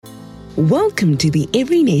Welcome to the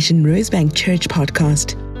Every Nation Rosebank Church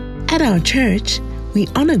podcast. At our church, we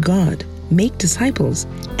honor God, make disciples,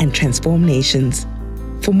 and transform nations.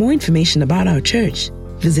 For more information about our church,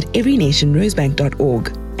 visit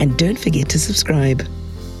everynationrosebank.org and don't forget to subscribe.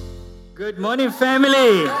 Good morning,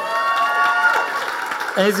 family.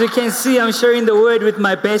 As you can see, I'm sharing the word with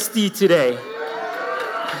my bestie today.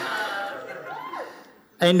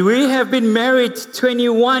 And we have been married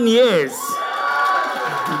 21 years.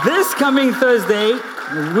 This coming Thursday,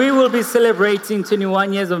 we will be celebrating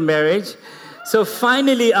 21 years of marriage. So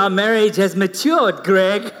finally, our marriage has matured,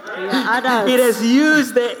 Greg. It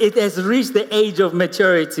has reached the age of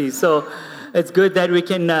maturity. So it's good that we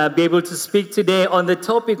can be able to speak today on the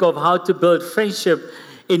topic of how to build friendship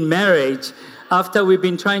in marriage after we've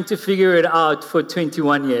been trying to figure it out for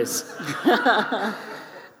 21 years. I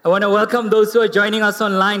want to welcome those who are joining us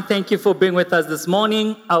online. Thank you for being with us this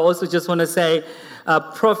morning. I also just want to say,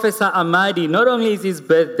 Professor Amadi, not only is his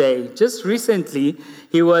birthday, just recently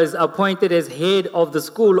he was appointed as head of the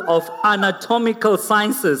School of Anatomical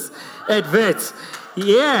Sciences at Wits.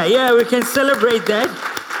 Yeah, we can celebrate that.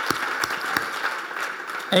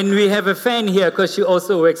 And we have a fan here because she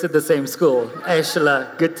also works at the same school.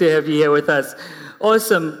 Ashla, good to have you here with us.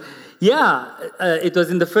 Awesome. Yeah, it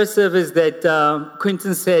was in the first service that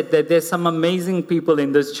Quentin said that there's some amazing people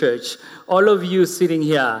in this church. All of you sitting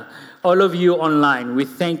here, all of you online, we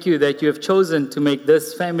thank you that you have chosen to make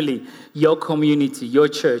this family your community, your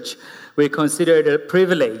church. We consider it a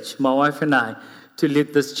privilege, my wife and I, to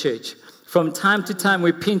lead this church. From time to time,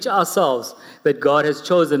 we pinch ourselves that God has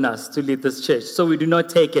chosen us to lead this church, so we do not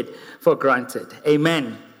take it for granted.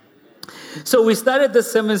 Amen. So we started the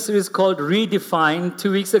sermon series called Redefine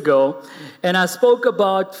 2 weeks ago, and I spoke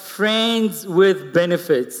about friends with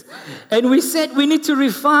benefits. And we said we need to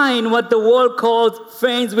refine what the world calls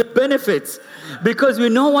friends with benefits, because we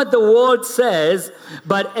know what the world says,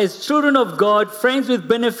 but as children of God, friends with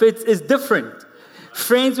benefits is different.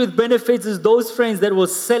 Friends with benefits is those friends that will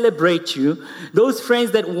celebrate you, those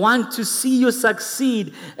friends that want to see you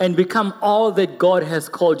succeed and become all that God has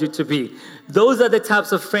called you to be. Those are the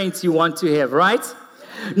types of friends you want to have, right?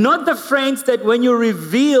 Not the friends that when you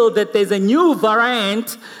reveal that there's a new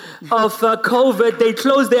variant of COVID, they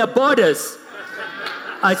close their borders.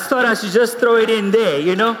 I thought I should just throw it in there,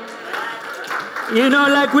 you know?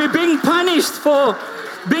 Like we're being punished for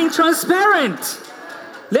being transparent.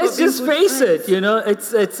 Let's just face it,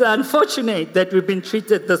 it's unfortunate that we've been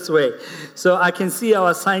treated this way. So I can see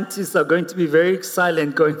our scientists are going to be very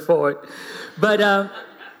silent going forward. But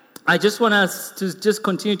I just want us to just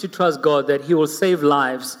continue to trust God that He will save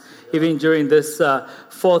lives even during this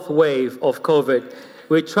fourth wave of COVID.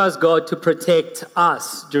 We trust God to protect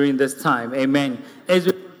us during this time. Amen. As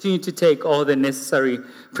we continue to take all the necessary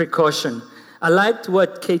precaution. I liked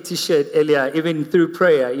what Katie shared earlier, even through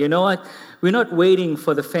prayer. You know what? We're not waiting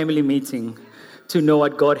for the family meeting to know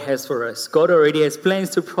what God has for us. God already has plans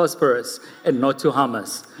to prosper us and not to harm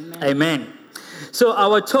us. Amen. So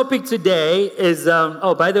our topic today is,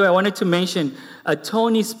 by the way, I wanted to mention,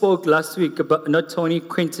 Tony spoke last week about, not Tony,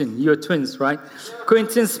 Quentin, you're twins, right?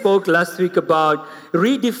 Quentin spoke last week about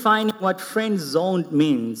redefining what friend zone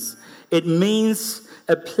means. It means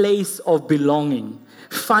a place of belonging.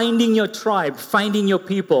 Finding your tribe, finding your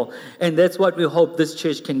people. And that's what we hope this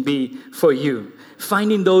church can be for you.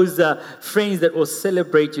 Finding those friends that will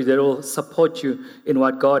celebrate you, that will support you in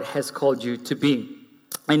what God has called you to be.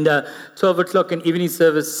 And 12 o'clock in evening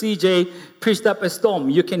service, CJ preached up a storm.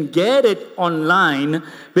 You can get it online,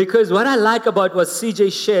 because what I like about what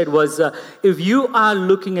CJ shared was if you are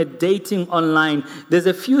looking at dating online, there's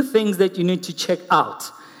a few things that you need to check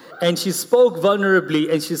out. And she spoke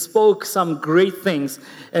vulnerably, and she spoke some great things.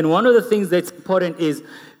 And one of the things that's important is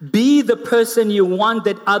be the person you want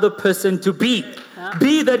that other person to be.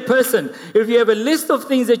 Be that person. If you have a list of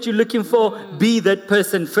things that you're looking for, be that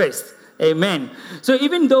person first. Amen. So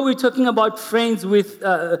even though we're talking about friends with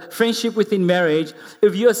friendship within marriage,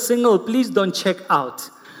 if you're single, please don't check out.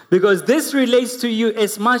 Because this relates to you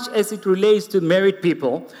as much as it relates to married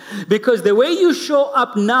people. Because the way you show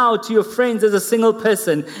up now to your friends as a single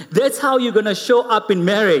person, that's how you're going to show up in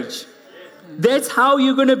marriage. That's how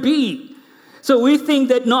you're going to be. So we think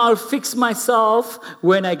that, no, I'll fix myself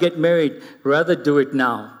when I get married. Rather do it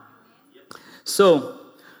now. So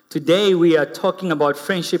today we are talking about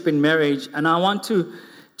friendship in marriage. And I want to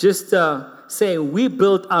just say we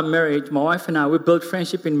built our marriage, my wife and I, we built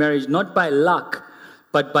friendship in marriage not by luck,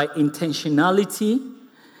 but by intentionality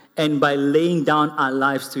and by laying down our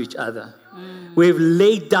lives to each other. We've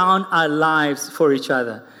laid down our lives for each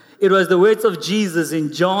other. It was the words of Jesus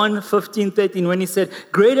in John 15:13 when he said,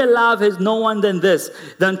 "Greater love has no one than this,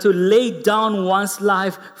 than to lay down one's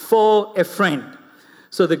life for a friend."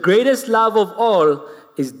 So the greatest love of all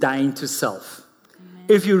is dying to self. Amen.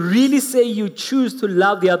 If you really say you choose to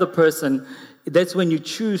love the other person, that's when you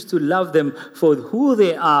choose to love them for who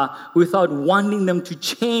they are without wanting them to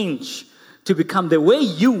change, to become the way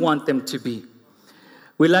you want them to be.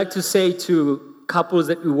 We like to say to couples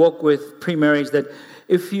that we work with pre-marriage that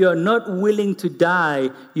if you're not willing to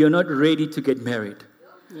die, you're not ready to get married.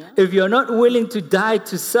 Yeah. If you're not willing to die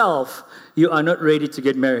to self, you are not ready to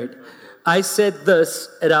get married. I said this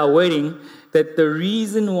at our wedding, that the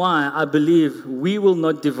reason why I believe we will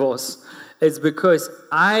not divorce is because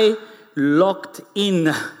I locked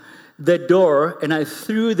in the door and I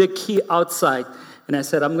threw the key outside and I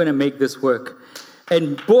said, I'm going to make this work.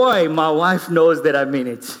 And boy, my wife knows that I mean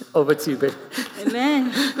it. Over to you, babe.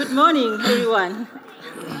 Amen. Good morning, everyone.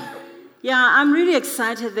 Yeah, I'm really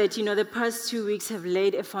excited that, the past 2 weeks have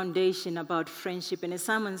laid a foundation about friendship. And as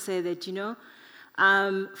someone said that,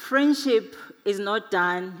 friendship is not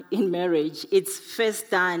done in marriage. It's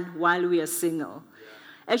first done while we are single.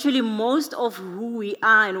 Actually, most of who we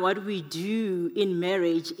are and what we do in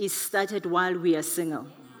marriage is started while we are single.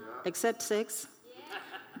 Except sex.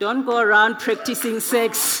 Don't go around practicing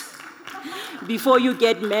sex before you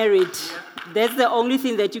get married. That's the only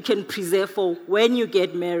thing that you can preserve for when you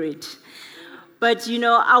get married. But,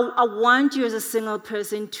 I want you as a single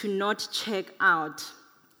person to not check out,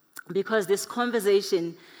 because this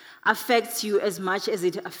conversation affects you as much as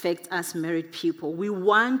it affects us married people. We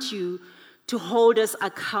want you to hold us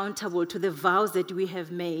accountable to the vows that we have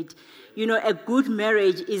made. A good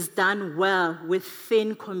marriage is done well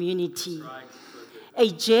within community. Right. A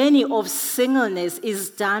journey of singleness is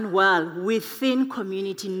done well within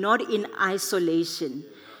community, not in isolation.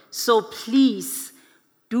 So please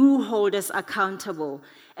do hold us accountable.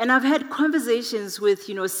 And I've had conversations with,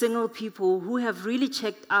 single people who have really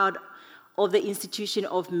checked out of the institution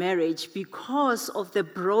of marriage because of the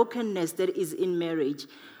brokenness that is in marriage.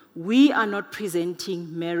 We are not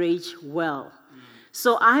presenting marriage well.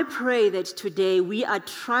 So I pray that today we are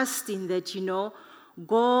trusting that,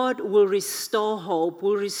 God will restore hope,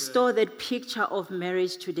 will restore that picture of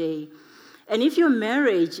marriage today. And if your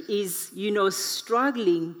marriage is,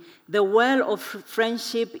 struggling, the well of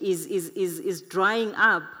friendship is drying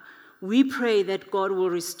up, we pray that God will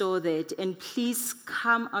restore that. And please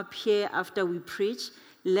come up here after we preach.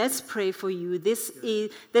 Let's pray for you.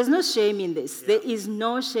 There's no shame in this. There is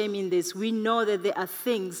no shame in this. We know that there are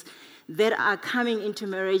things that are coming into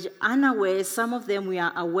marriage unaware. Some of them we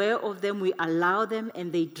are aware of them, we allow them,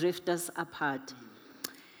 and they drift us apart.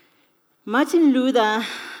 Martin Luther,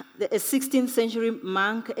 a 16th century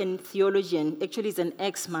monk and theologian, actually is an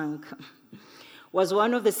ex-monk, was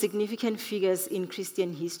one of the significant figures in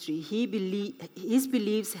Christian history. His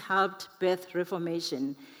beliefs helped birth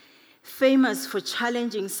Reformation, famous for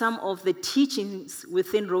challenging some of the teachings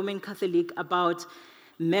within Roman Catholic about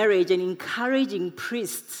marriage and encouraging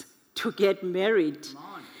priests to get married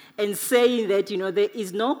and saying that, there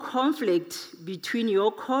is no conflict between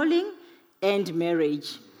your calling and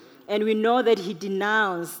marriage. And we know that he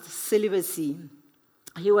denounced celibacy.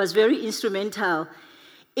 He was very instrumental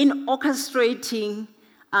in orchestrating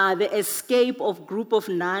the escape of group of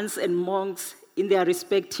nuns and monks in their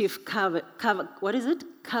respective convent.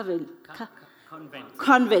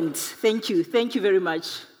 Thank you very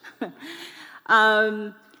much.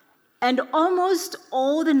 And almost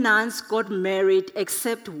all the nuns got married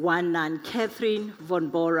except one nun, Catherine von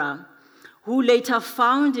Bora, who later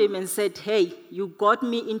found him and said, "Hey, you got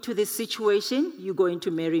me into this situation, you're going to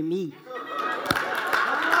marry me."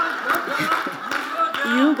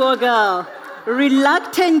 You go, girl.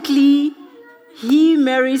 Reluctantly, he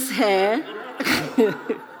marries her.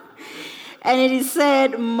 And it is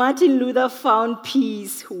said Martin Luther found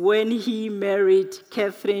peace when he married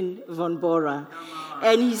Catherine von Bora.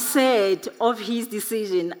 And he said of his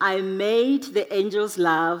decision, "I made the angels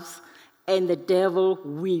laugh and the devil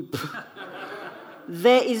weep."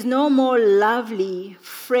 There is no more lovely,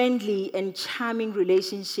 friendly, and charming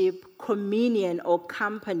relationship, communion, or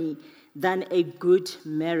company than a good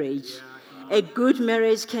marriage. A good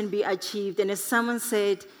marriage can be achieved. And as someone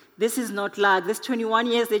said, this is not luck. This 21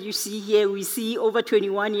 years that you see here, we see over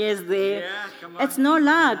 21 years there. It's not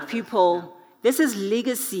luck, people. This is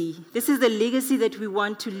legacy. This is the legacy that we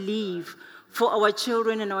want to leave for our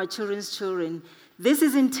children and our children's children. This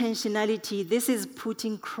is intentionality. This is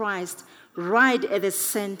putting Christ right at the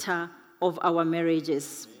center of our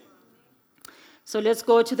marriages. So let's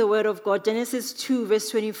go to the word of God. Genesis 2, verse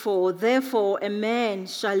 24. Therefore, a man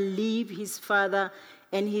shall leave his father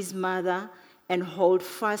and his mother, and hold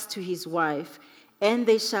fast to his wife, and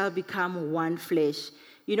they shall become one flesh.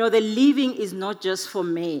 You know, the leaving is not just for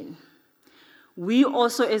men. We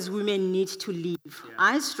also as women need to leave. Yeah.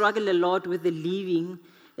 I struggle a lot with the leaving,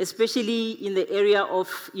 especially in the area of,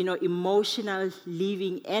 emotional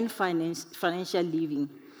leaving and financial leaving.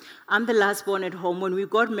 I'm the last born at home. When we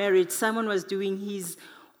got married, someone was doing his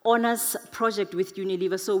honors project with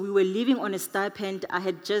Unilever, so we were living on a stipend. I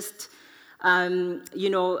had just,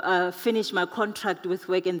 finished my contract with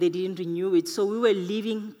work, and they didn't renew it, so we were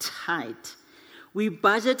living tight. We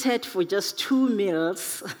budgeted for just 2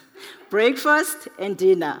 meals, breakfast and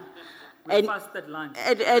dinner. We fasted lunch.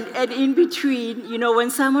 And in between, when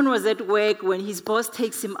someone was at work, when his boss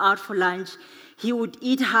takes him out for lunch, he would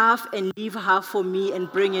eat half and leave half for me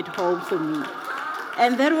and bring it home for me.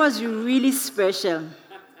 And that was really special.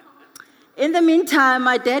 In the meantime,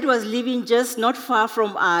 my dad was living just not far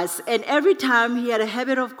from us, and every time he had a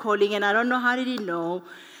habit of calling, and I don't know how did he know,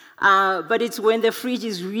 but it's when the fridge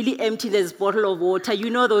is really empty, there's a bottle of water. You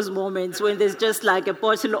know those moments when there's just like a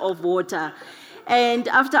bottle of water. And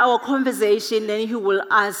after our conversation, then he will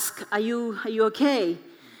ask, are you okay?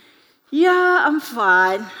 Yeah, I'm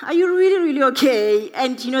fine. Are you really, really okay?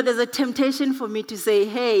 And, there's a temptation for me to say,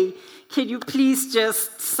 hey, can you please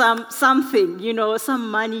just something,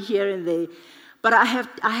 some money here and there. But I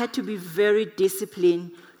had to be very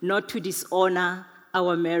disciplined not to dishonor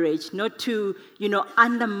our marriage, not to,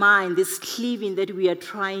 undermine this cleaving that we are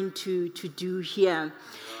trying to do here.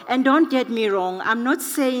 And don't get me wrong, I'm not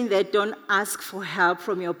saying that don't ask for help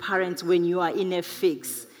from your parents when you are in a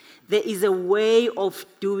fix. There is a way of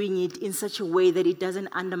doing it in such a way that it doesn't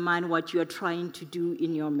undermine what you are trying to do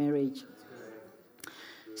in your marriage.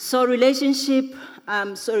 So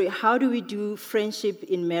how do we do friendship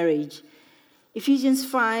in marriage? Ephesians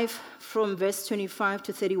 5 from verse 25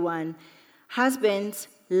 to 31. Husbands,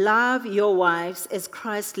 love your wives as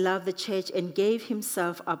Christ loved the church and gave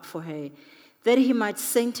himself up for her, that he might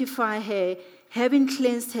sanctify her, having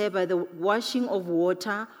cleansed her by the washing of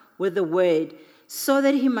water with the word, so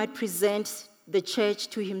that he might present the church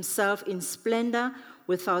to himself in splendor,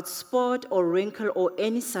 without spot or wrinkle or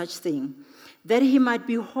any such thing, that he might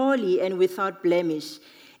be holy and without blemish.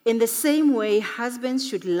 In the same way, husbands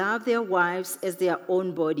should love their wives as their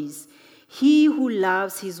own bodies. He who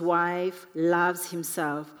loves his wife loves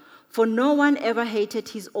himself. For no one ever hated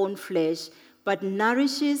his own flesh, but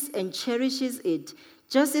nourishes and cherishes it,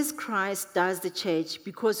 just as Christ does the church,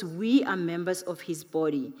 because we are members of his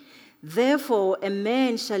body. Therefore, a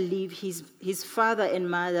man shall leave his father and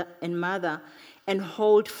mother and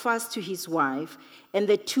hold fast to his wife, and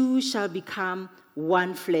the two shall become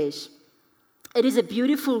one flesh. It is a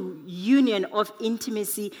beautiful union of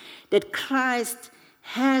intimacy that Christ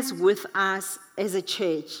has with us as a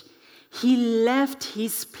church. He left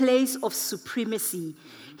his place of supremacy.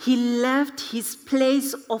 He left his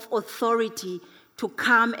place of authority to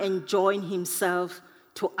come and join himself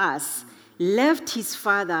to us. Left his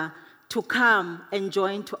father to come and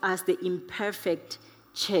join to us the imperfect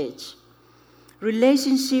church.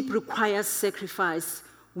 Relationship requires sacrifice.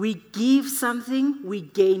 We give something, we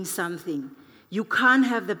gain something. You can't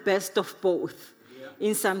have the best of both.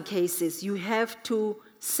 In some cases, you have to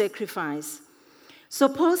sacrifice. So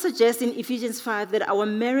Paul suggests in Ephesians 5 that our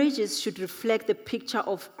marriages should reflect the picture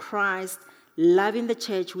of Christ loving the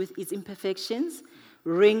church with its imperfections,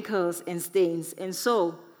 wrinkles, and stains. And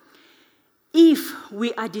so, if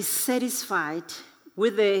we are dissatisfied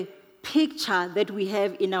with the picture that we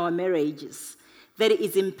have in our marriages, that it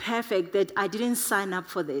is imperfect, that I didn't sign up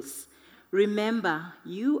for this, remember,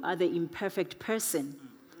 you are the imperfect person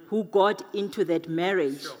who got into that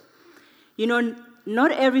marriage. Sure.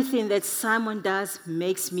 Not everything that Simon does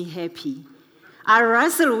makes me happy. I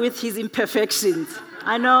wrestle with his imperfections.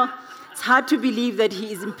 I know it's hard to believe that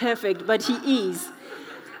he is imperfect, but he is.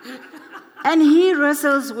 And he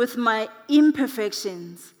wrestles with my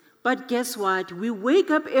imperfections. But guess what? We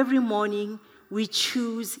wake up every morning, we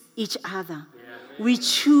choose each other. Yeah. We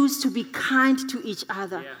choose to be kind to each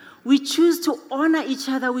other. Yeah. We choose to honor each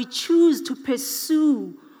other. We choose to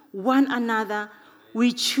pursue one another.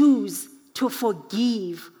 We choose to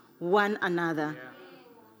forgive one another. Yeah.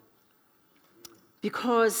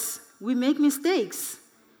 Because we make mistakes.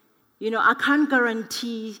 I can't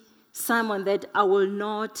guarantee someone that I will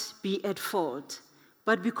not be at fault.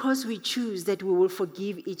 But because we choose that we will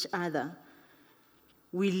forgive each other,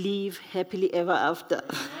 we live happily ever after.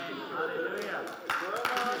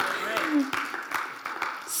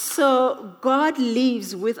 So God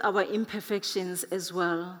lives with our imperfections as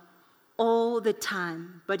well, all the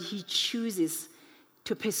time, but he chooses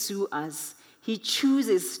to pursue us. He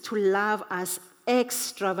chooses to love us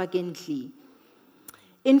extravagantly.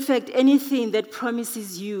 In fact, anything that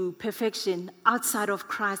promises you perfection outside of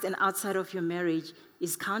Christ and outside of your marriage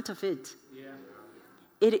is counterfeit. Yeah.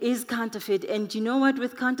 It is counterfeit. And you know what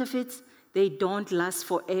with counterfeits? They don't last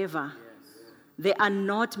forever. Yes. They are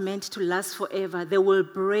not meant to last forever. They will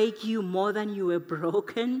break you more than you were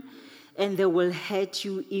broken, and they will hurt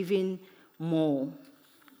you even more.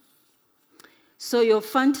 So your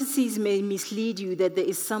fantasies may mislead you that there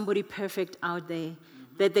is somebody perfect out there,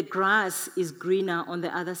 that the grass is greener on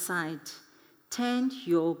the other side. Tend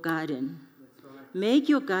your garden. Make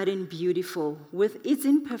your garden beautiful with its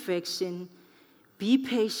imperfection. Be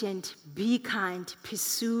patient, be kind,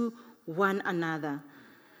 pursue one another.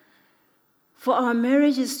 For our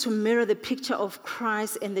marriages to mirror the picture of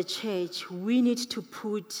Christ and the church, we need to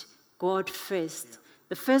put God first.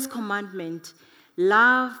 The first commandment,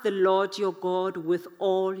 love the Lord your God with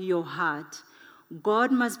all your heart.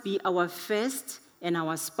 God must be our first and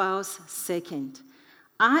our spouse second.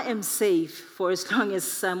 I am safe for as long as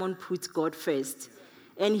Simon puts God first.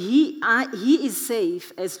 And he is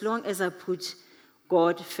safe as long as I put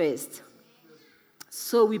God first.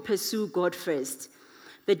 So we pursue God first.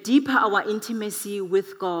 The deeper our intimacy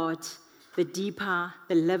with God, the deeper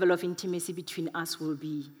the level of intimacy between us will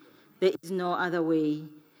be. There is no other way.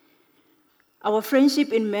 Our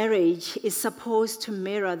friendship in marriage is supposed to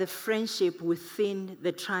mirror the friendship within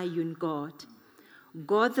the triune God.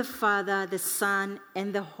 God the Father, the Son,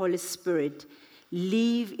 and the Holy Spirit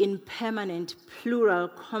live in permanent, plural,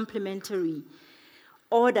 complementary,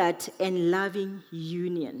 ordered, and loving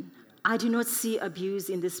union. I do not see abuse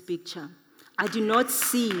in this picture. I do not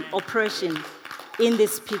see oppression in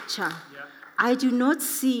this picture. I do not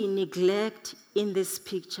see neglect in this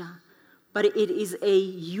picture. But it is a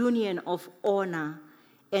union of honor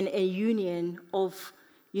and a union of,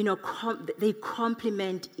 they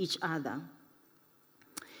complement each other.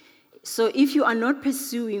 So if you are not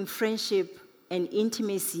pursuing friendship and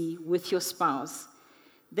intimacy with your spouse,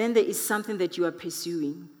 then there is something that you are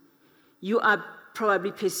pursuing. You are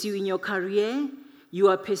probably pursuing your career. You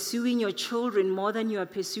are pursuing your children more than you are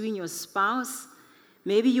pursuing your spouse.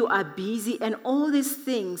 Maybe you are busy, and all these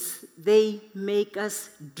things, they make us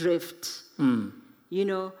drift.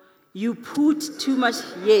 You put too much,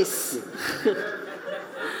 yes.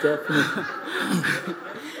 Definitely.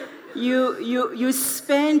 You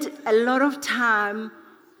spend a lot of time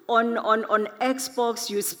on Xbox,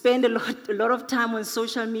 you spend a lot of time on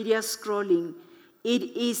social media scrolling.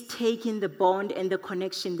 It is taking the bond and the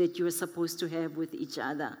connection that you are supposed to have with each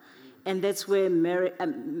other. And that's where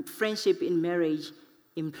friendship in marriage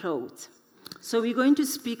implodes. So we're going to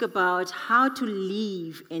speak about how to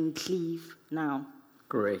live and cleave now.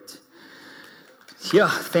 Great. Yeah,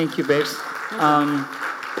 thank you, babes.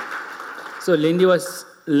 So Lindy was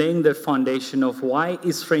laying the foundation of why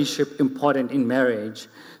is friendship important in marriage.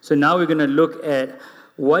 So now we're going to look at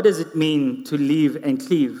what does it mean to live and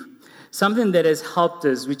cleave. Something that has helped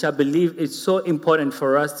us, which I believe is so important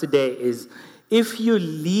for us today, is if you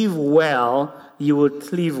live well, you will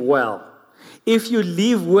cleave well. If you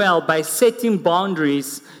live well by setting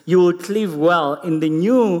boundaries, you will cleave well in the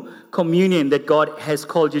new communion that God has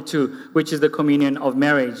called you to, which is the communion of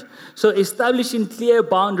marriage. So establishing clear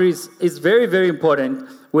boundaries is very, very important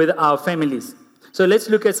with our families. So let's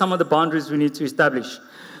look at some of the boundaries we need to establish.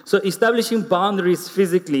 So establishing boundaries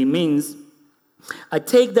physically means I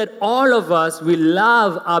take that all of us, we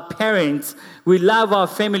love our parents, we love our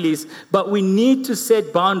families, but we need to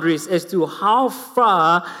set boundaries as to how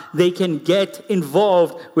far they can get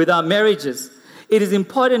involved with our marriages. It is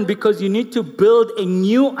important because you need to build a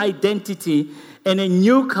new identity and a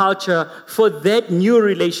new culture for that new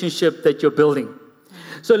relationship that you're building.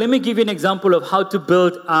 So let me give you an example of how to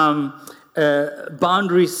build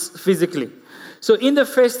boundaries physically. So in the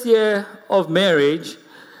first year of marriage,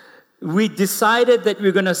 we decided that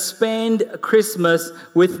we're going to spend Christmas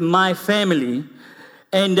with my family,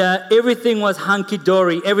 and everything was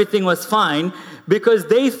hunky-dory, everything was fine, because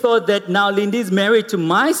they thought that now Lindy's married to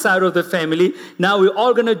my side of the family, now we're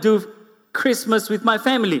all going to do Christmas with my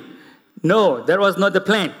family. No, that was not the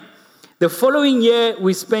plan. The following year,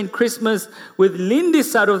 we spent Christmas with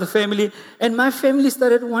Lindy's side of the family, and my family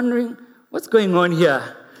started wondering, what's going on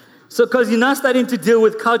here? So, because you're now starting to deal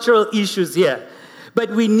with cultural issues here. But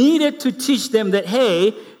we needed to teach them that,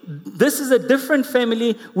 hey, this is a different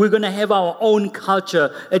family. We're going to have our own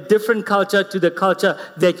culture, a different culture to the culture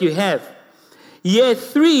that you have. Year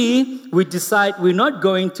 3, we decide we're not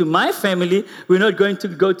going to my family. We're not going to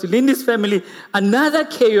go to Lindy's family. Another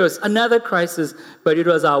chaos, another crisis. But it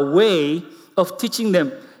was our way of teaching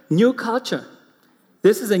them new culture.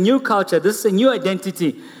 This is a new culture. This is a new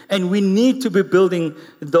identity. And we need to be building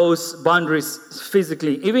those boundaries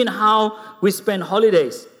physically. Even how we spend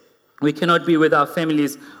holidays. We cannot be with our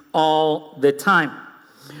families all the time.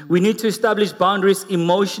 We need to establish boundaries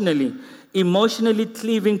emotionally. Emotionally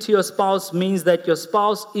cleaving to your spouse means that your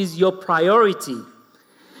spouse is your priority.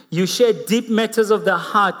 You share deep matters of the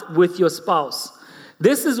heart with your spouse.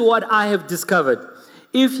 This is what I have discovered.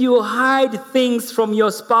 If you hide things from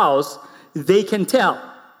your spouse, they can tell.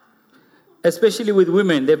 Especially with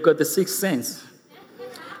women, they've got the sixth sense.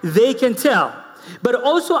 They can tell. But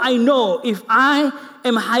also I know if I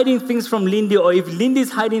am hiding things from Lindy or if Lindy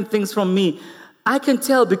is hiding things from me, I can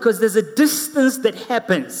tell because there's a distance that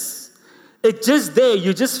happens. It's just there.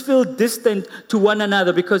 You just feel distant to one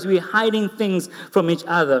another because we're hiding things from each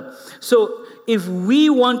other. So if we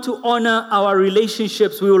want to honor our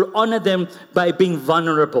relationships, we will honor them by being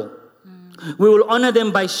vulnerable. We will honor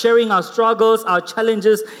them by sharing our struggles, our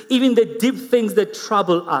challenges, even the deep things that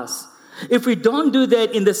trouble us. If we don't do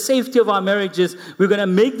that in the safety of our marriages, we're going to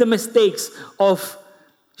make the mistakes of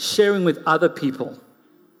sharing with other people.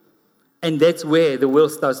 And that's where the wheel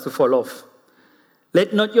starts to fall off.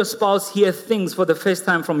 Let not your spouse hear things for the first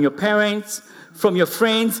time from your parents, from your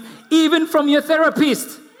friends, even from your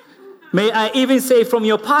therapist. May I even say from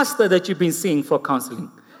your pastor that you've been seeing for counseling.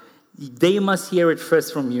 They must hear it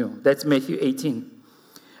first from you. That's Matthew 18.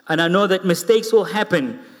 And I know that mistakes will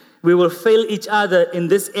happen. We will fail each other in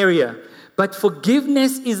this area. But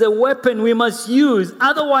forgiveness is a weapon we must use.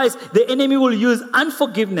 Otherwise, the enemy will use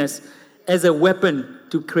unforgiveness as a weapon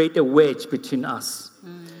to create a wedge between us.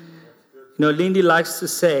 You know, Lindy likes to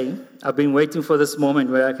say, I've been waiting for this moment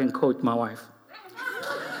where I can quote my wife.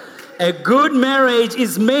 A good marriage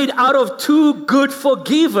is made out of two good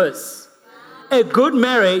forgivers. A good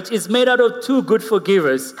marriage is made out of two good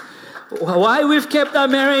forgivers. Why we've kept our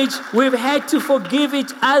marriage? We've had to forgive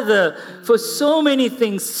each other for so many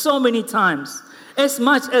things, so many times. As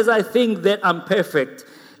much as I think that I'm perfect,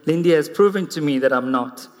 Lindy has proven to me that I'm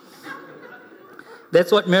not.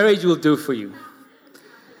 That's what marriage will do for you.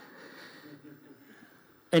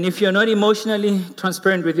 And if you're not emotionally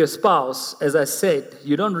transparent with your spouse, as I said,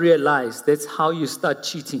 you don't realize that's how you start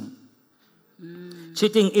cheating.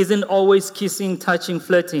 Cheating isn't always kissing, touching,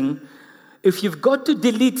 flirting. If you've got to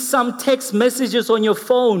delete some text messages on your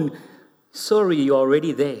phone, sorry, you're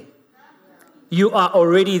already there. You are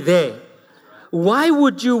already there. Why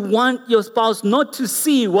would you want your spouse not to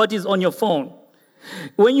see what is on your phone?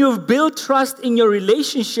 When you've built trust in your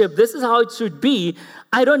relationship, this is how it should be.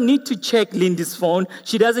 I don't need to check Lindy's phone.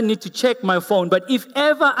 She doesn't need to check my phone. But if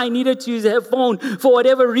ever I needed to use her phone for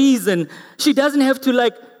whatever reason, she doesn't have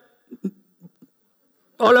to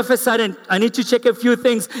all of a sudden, I need to check a few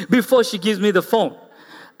things before she gives me the phone.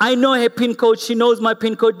 I know her PIN code. She knows my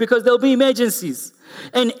PIN code because there'll be emergencies.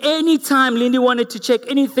 And anytime Lindy wanted to check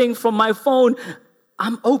anything from my phone,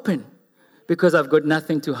 I'm open because I've got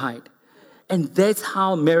nothing to hide. And that's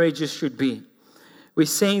how marriages should be. We're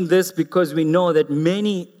saying this because we know that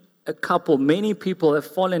many people have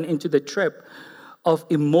fallen into the trap of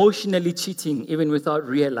emotionally cheating, even without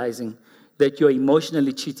realizing that you're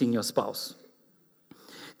emotionally cheating your spouse.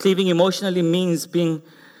 Cleaving emotionally means being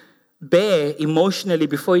bare emotionally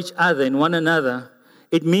before each other and one another.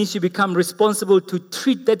 It means you become responsible to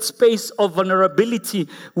treat that space of vulnerability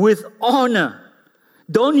with honor.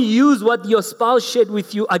 Don't use what your spouse shared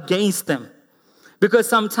with you against them. Because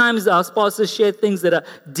sometimes our spouses share things that are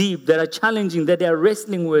deep, that are challenging, that they are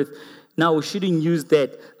wrestling with. Now, we shouldn't use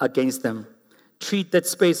that against them. Treat that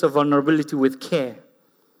space of vulnerability with care.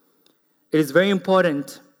 It is very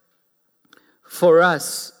important for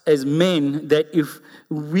us as men that if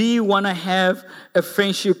we want to have a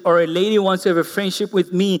friendship or a lady wants to have a friendship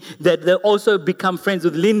with me, that they also become friends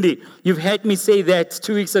with Lindy. You've heard me say that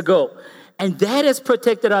 2 weeks ago. And that has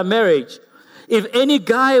protected our marriage. If any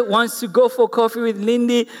guy wants to go for coffee with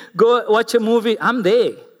Lindy, go watch a movie, I'm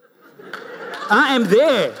there. I am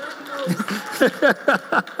there.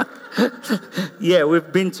 Yeah, we've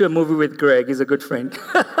been to a movie with Greg. He's a good friend.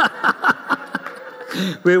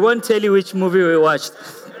 We won't tell you which movie we watched.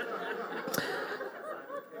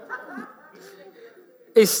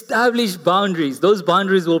 Establish boundaries. Those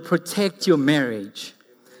boundaries will protect your marriage.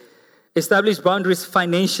 Establish boundaries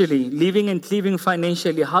financially, living and cleaving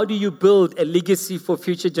financially. How do you build a legacy for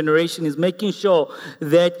future generations? Is making sure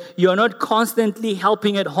that you're not constantly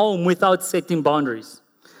helping at home without setting boundaries.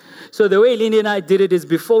 So the way Lindy and I did it is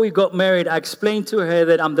before we got married, I explained to her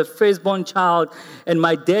that I'm the firstborn child and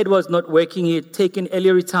my dad was not working. He had taken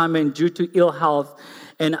early retirement due to ill health.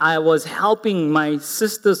 and I was helping my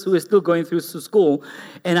sisters who were still going through school,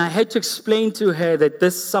 and I had to explain to her that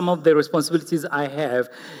this is some of the responsibilities I have.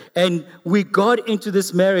 And we got into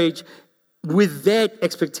this marriage with that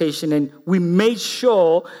expectation, and we made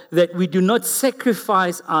sure that we do not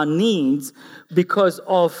sacrifice our needs because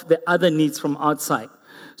of the other needs from outside.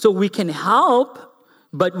 So we can help,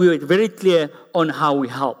 but we were very clear on how we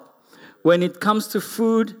help. When it comes to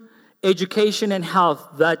food, education, and health,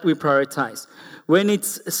 that we prioritize. When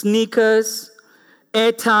it's sneakers,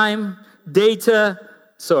 airtime, data,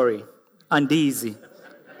 undeasy.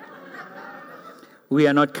 We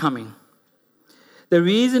are not coming. The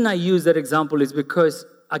reason I use that example is because,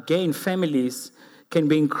 again, families can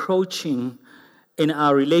be encroaching in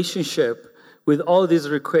our relationship with all these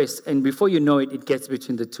requests, and before you know it, it gets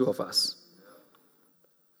between the two of us.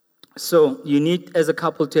 So you need, as a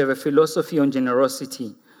couple, to have a philosophy on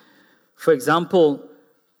generosity. For example,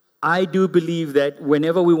 I do believe that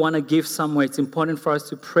whenever we want to give somewhere, it's important for us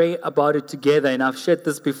to pray about it together. And I've shared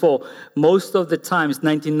this before. Most of the times,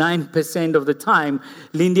 99% of the time,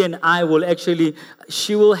 Lindy and I will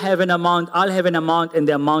she will have an amount, I'll have an amount, and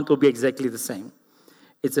the amount will be exactly the same.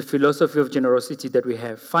 It's a philosophy of generosity that we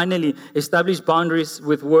have. Finally, establish boundaries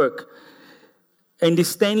with work. Andy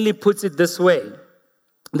Stanley puts it this way.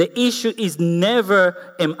 The issue is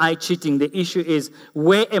never, am I cheating? The issue is,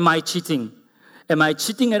 where am I cheating? Am I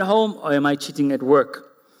cheating at home or am I cheating at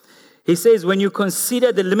work? He says, when you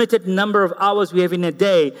consider the limited number of hours we have in a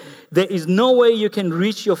day, there is no way you can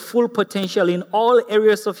reach your full potential in all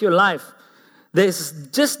areas of your life. There's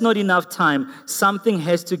just not enough time. Something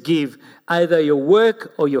has to give, either your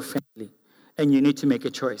work or your family, and you need to make a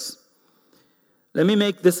choice. Let me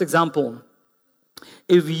make this example.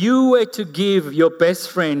 If you were to give your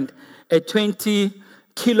best friend a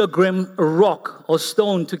 20-kilogram rock or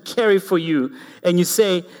stone to carry for you, and you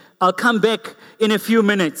say, I'll come back in a few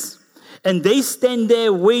minutes, and they stand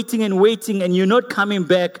there waiting, and you're not coming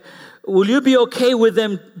back, will you be okay with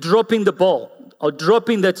them dropping the ball or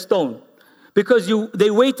dropping that stone? Because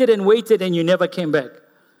they waited and you never came back.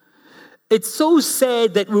 It's so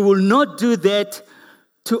sad that we will not do that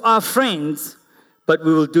to our friends, but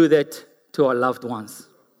we will do that to our loved ones.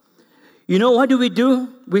 You know, what do?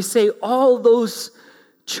 We say all those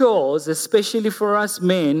chores, especially for us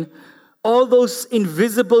men, all those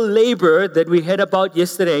invisible labor that we heard about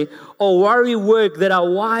yesterday, or worry work that our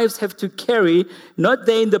wives have to carry, not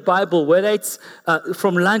there in the Bible, whether it's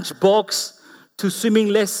from lunchbox to swimming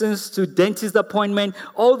lessons to dentist appointment,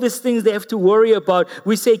 all these things they have to worry about.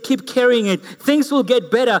 We say, keep carrying it. Things will get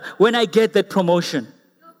better when I get that promotion.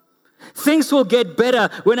 Things will get better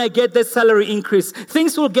when I get that salary increase.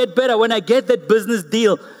 Things will get better when I get that business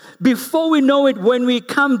deal. Before we know it, when we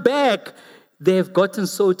come back, they have gotten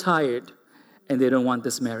so tired and they don't want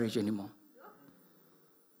this marriage anymore.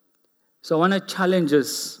 So I want to challenge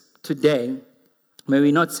us today. May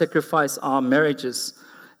we not sacrifice our marriages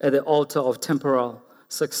at the altar of temporal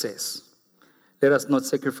success. Let us not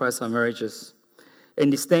sacrifice our marriages.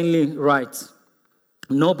 And Stanley writes,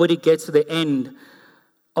 nobody gets to the end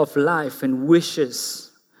of life and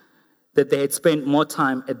wishes that they had spent more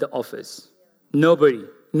time at the office. Nobody.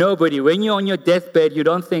 When you're on your deathbed, you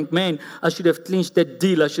don't think, man, I should have clinched that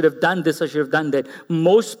deal. I should have done this. I should have done that.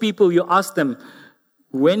 Most people, you ask them,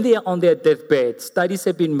 when they are on their deathbed, studies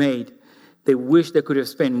have been made, they wish they could have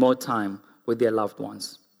spent more time with their loved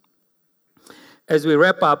ones. As we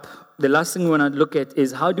wrap up, the last thing we want to look at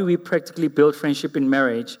is how do we practically build friendship in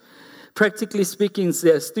marriage? Practically speaking,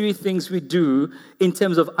 there's 3 things we do in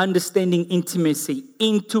terms of understanding intimacy.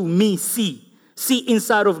 Into me, see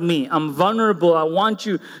inside of me. I'm vulnerable. I want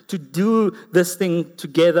you to do this thing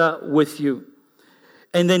together with you.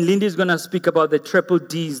 And then Lindy's going to speak about the triple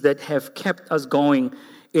Ds that have kept us going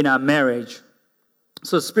in our marriage.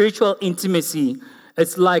 So spiritual intimacy,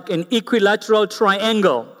 it's like an equilateral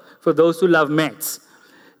triangle for those who love maths.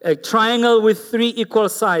 A triangle with 3 equal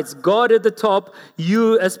sides. God at the top,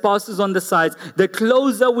 you as pastors on the sides. The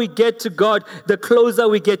closer we get to God, the closer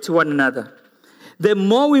we get to one another. The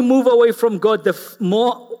more we move away from God, the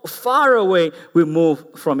more far away we move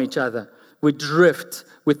from each other. We drift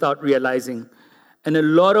without realizing. And a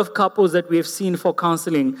lot of couples that we have seen for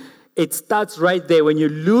counseling, it starts right there. When you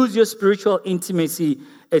lose your spiritual intimacy,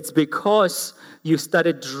 it's because you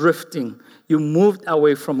started drifting. You moved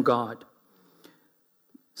away from God.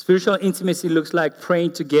 Spiritual intimacy looks like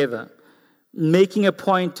praying together, making a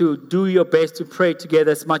point to do your best to pray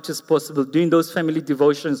together as much as possible, doing those family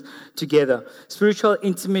devotions together. Spiritual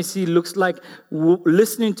intimacy looks like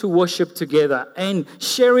listening to worship together and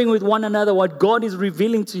sharing with one another what God is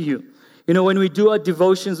revealing to you. You know, when we do our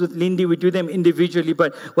devotions with Lindy, we do them individually,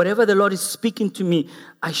 but whatever the Lord is speaking to me,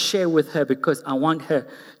 I share with her because I want her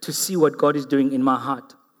to see what God is doing in my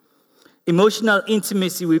heart. Emotional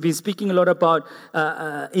intimacy, we've been speaking a lot about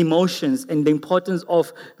emotions and the importance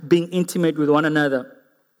of being intimate with one another.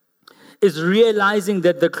 Is realizing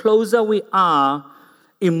that the closer we are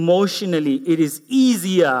emotionally, it is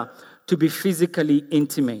easier to be physically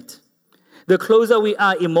intimate. The closer we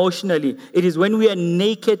are emotionally, it is when we are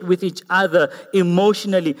naked with each other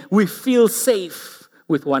emotionally, we feel safe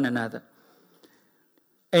with one another.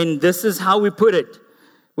 And this is how we put it.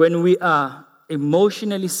 When we are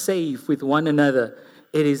emotionally safe with one another,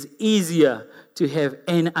 it is easier to have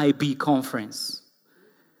NIB conference.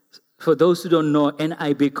 For those who don't know,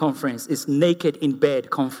 NIB conference is Naked in Bed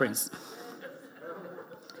conference.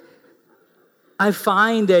 I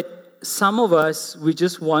find that some of us, we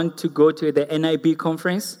just want to go to the NIB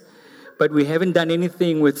conference, but we haven't done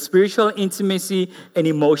anything with spiritual intimacy and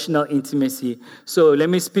emotional intimacy. So let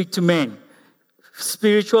me speak to men.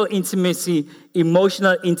 Spiritual intimacy,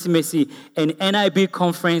 emotional intimacy, and NIB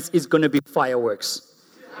conference is going to be fireworks.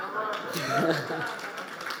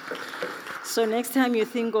 So next time you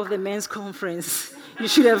think of the men's conference, you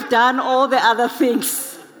should have done all the other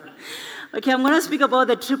things. Okay, I'm going to speak about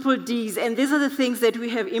the triple Ds, and these are the things that we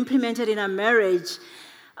have implemented in our marriage,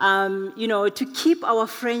 to keep our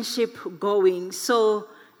friendship going. So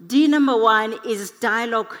D number 1 is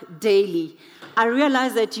dialogue daily. I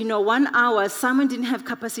realized that, 1 hour, someone didn't have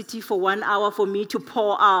capacity for 1 hour for me to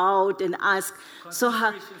pour out and ask, so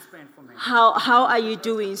how are you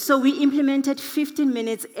doing? So we implemented 15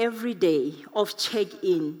 minutes every day of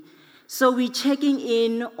check-in. So we're checking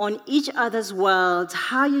in on each other's world.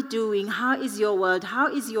 How are you doing? How is your world? How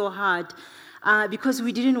is your heart? Because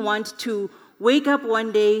we didn't want to wake up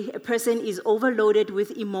one day, a person is overloaded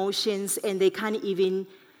with emotions and they can't even,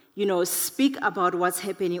 speak about what's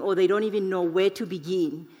happening, or they don't even know where to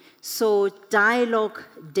begin. So dialogue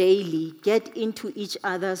daily, get into each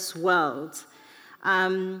other's world.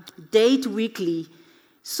 Date weekly.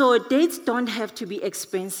 So dates don't have to be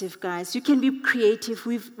expensive, guys. You can be creative.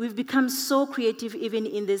 We've become so creative even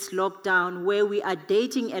in this lockdown where we are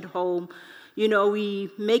dating at home.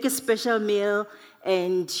 We make a special meal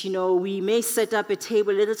and, we may set up a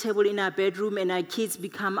little table in our bedroom, and our kids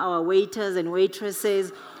become our waiters and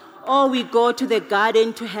waitresses. Or we go to the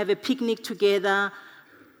garden to have a picnic together.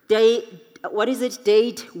 Date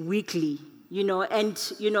weekly. Now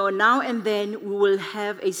and then we will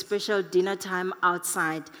have a special dinner time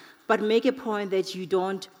outside, but make a point that you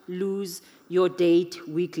don't lose your date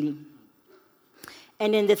weekly.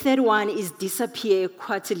 And then the third one is disappear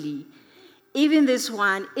quarterly. Even this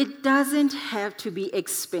one, it doesn't have to be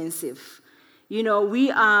expensive.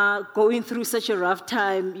 We are going through such a rough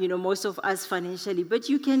time, most of us financially, but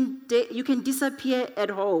you can disappear at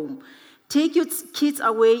home. Take your kids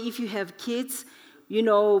away if you have kids.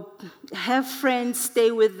 Have friends,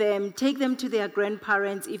 stay with them, take them to their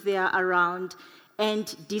grandparents if they are around,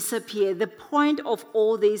 and disappear. The point of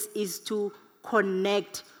all this is to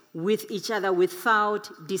connect with each other without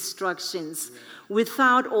distractions,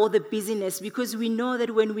 without all the busyness, because we know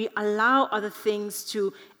that when we allow other things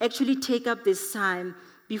to actually take up this time,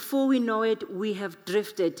 before we know it, we have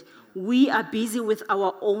drifted. We are busy with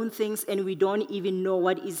our own things and we don't even know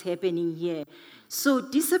what is happening here. So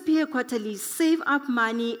disappear quarterly, save up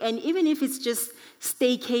money, and even if it's just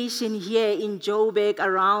staycation here in Joburg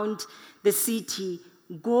around the city,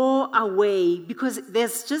 go away, because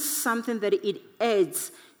there's just something that it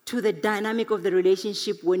adds to the dynamic of the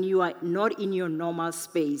relationship when you are not in your normal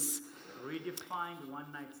space. Redefine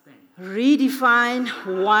one-night stand.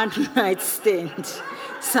 Redefine one-night stand.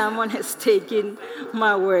 Someone has taken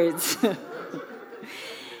my words.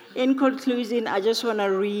 In conclusion, I just want to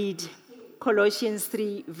read Colossians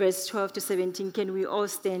 3, verse 12 to 17. Can we all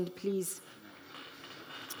stand, please?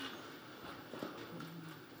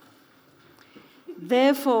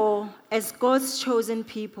 Therefore, as God's chosen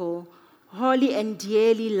people, holy and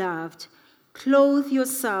dearly loved, clothe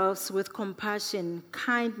yourselves with compassion,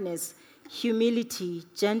 kindness, humility,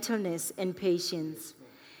 gentleness, and patience.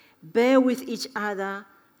 Bear with each other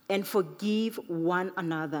and forgive one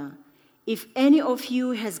another. If any of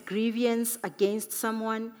you has grievance against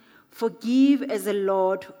someone, forgive as the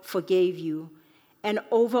Lord forgave you. And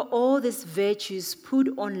over all these virtues, put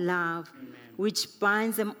on love, Amen, which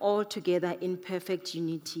binds them all together in perfect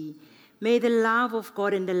unity. May the love of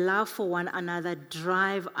God and the love for one another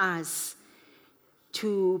drive us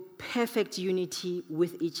to perfect unity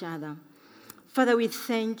with each other. Father, we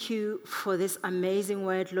thank you for this amazing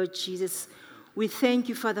word, Lord Jesus. We thank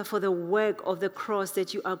you, Father, for the work of the cross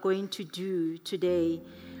that you are going to do today.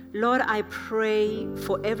 Lord, I pray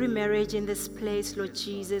for every marriage in this place, Lord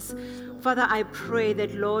Jesus. Father, I pray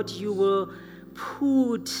that, Lord, you will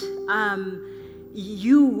put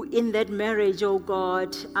you in that marriage, oh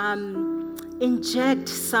God. Inject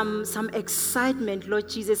some excitement, Lord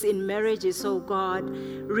Jesus, in marriages, oh God.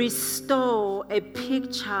 Restore a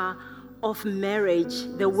picture of marriage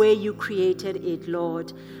the way you created it,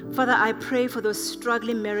 Lord. Father, I pray for those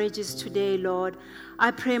struggling marriages today, Lord.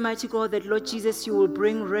 I pray, mighty God, that, Lord Jesus, you will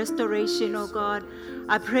bring restoration, oh God.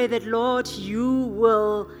 I pray that, Lord, you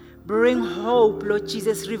will bring hope, Lord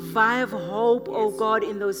Jesus. Revive hope, oh God,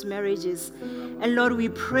 in those marriages. And Lord, we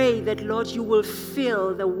pray that, Lord, you will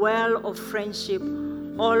fill the well of friendship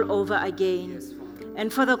all over again.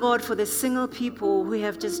 And Father God, for the single people who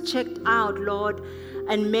have just checked out, Lord,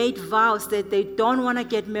 and made vows that they don't want to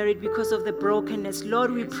get married because of the brokenness,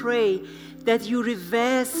 Lord, we pray that you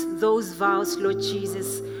reverse those vows, Lord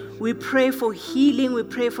Jesus. We pray for healing. We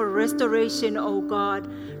pray for restoration, oh God.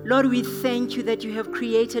 Lord, we thank you that you have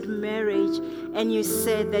created marriage and you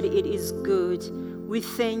said that it is good. We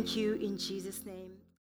thank you in Jesus' name.